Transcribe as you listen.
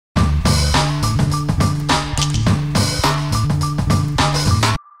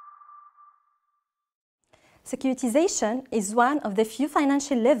Securitization is one of the few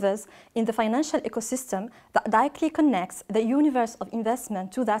financial levers in the financial ecosystem that directly connects the universe of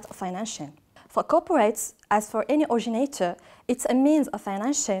investment to that of financing. For corporates, as for any originator, it's a means of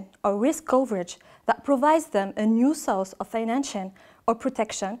financing or risk coverage that provides them a new source of financing or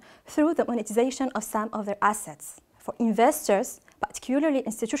protection through the monetization of some of their assets. For investors, particularly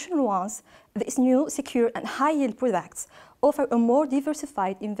institutional ones, these new, secure and high-yield products offer a more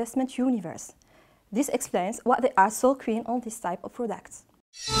diversified investment universe. This explains why they are so keen on this type of products.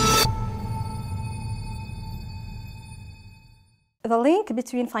 The link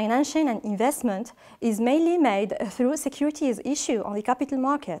between financing and investment is mainly made through securities issued on the capital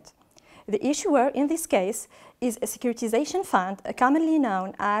market. The issuer in this case is a securitization fund, commonly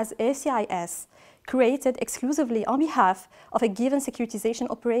known as ACIS, created exclusively on behalf of a given securitization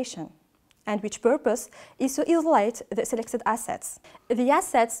operation, and which purpose is to isolate the selected assets. The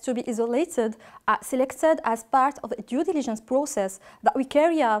assets to be isolated are selected as part of a due diligence process that we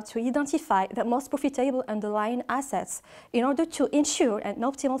carry out to identify the most profitable underlying assets in order to ensure an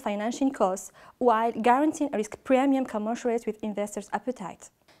optimal financing cost while guaranteeing a risk premium commensurate with investors' appetite.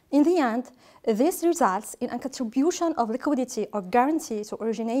 In the end, this results in a contribution of liquidity or guarantee to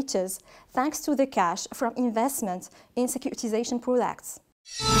originators thanks to the cash from investment in securitization products.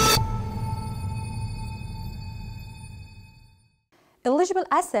 Eligible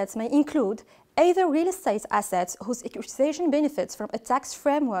assets may include either real estate assets whose securitization benefits from a tax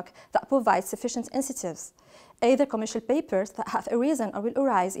framework that provides sufficient incentives, either commercial papers that have arisen or will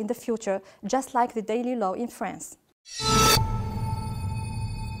arise in the future, just like the daily law in France.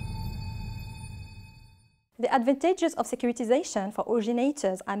 The advantages of securitization for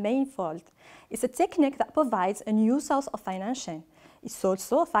originators are manifold. It's a technique that provides a new source of financing. It's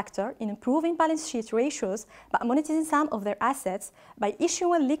also a factor in improving balance sheet ratios by monetizing some of their assets by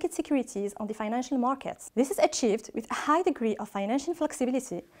issuing liquid securities on the financial markets. This is achieved with a high degree of financial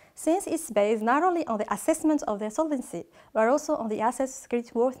flexibility, since it's based not only on the assessment of their solvency, but also on the asset's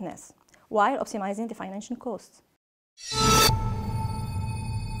creditworthiness, while optimizing the financial costs.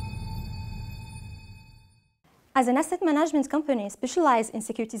 As an asset management company specialized in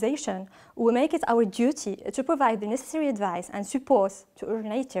securitization, we make it our duty to provide the necessary advice and support to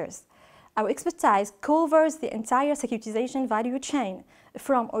originators. Our expertise covers the entire securitization value chain,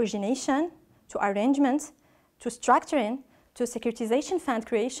 from origination to arrangement, to structuring, to securitization fund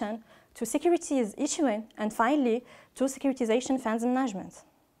creation, to securities issuing, and finally, to securitization funds management.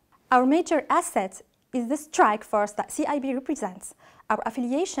 Our major asset is the strike force that CIB represents. Our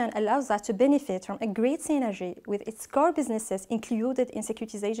affiliation allows us to benefit from a great synergy with its core businesses included in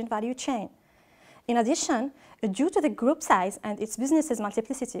securitization value chain. In addition, due to the group size and its businesses'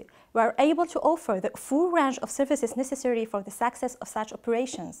 multiplicity, we are able to offer the full range of services necessary for the success of such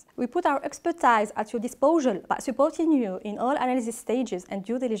operations. We put our expertise at your disposal by supporting you in all analysis stages and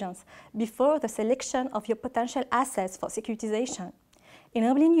due diligence before the selection of your potential assets for securitization,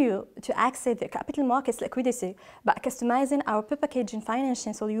 enabling you to access the capital markets liquidity by customizing our per-packaging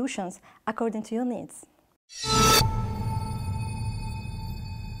financing solutions according to your needs.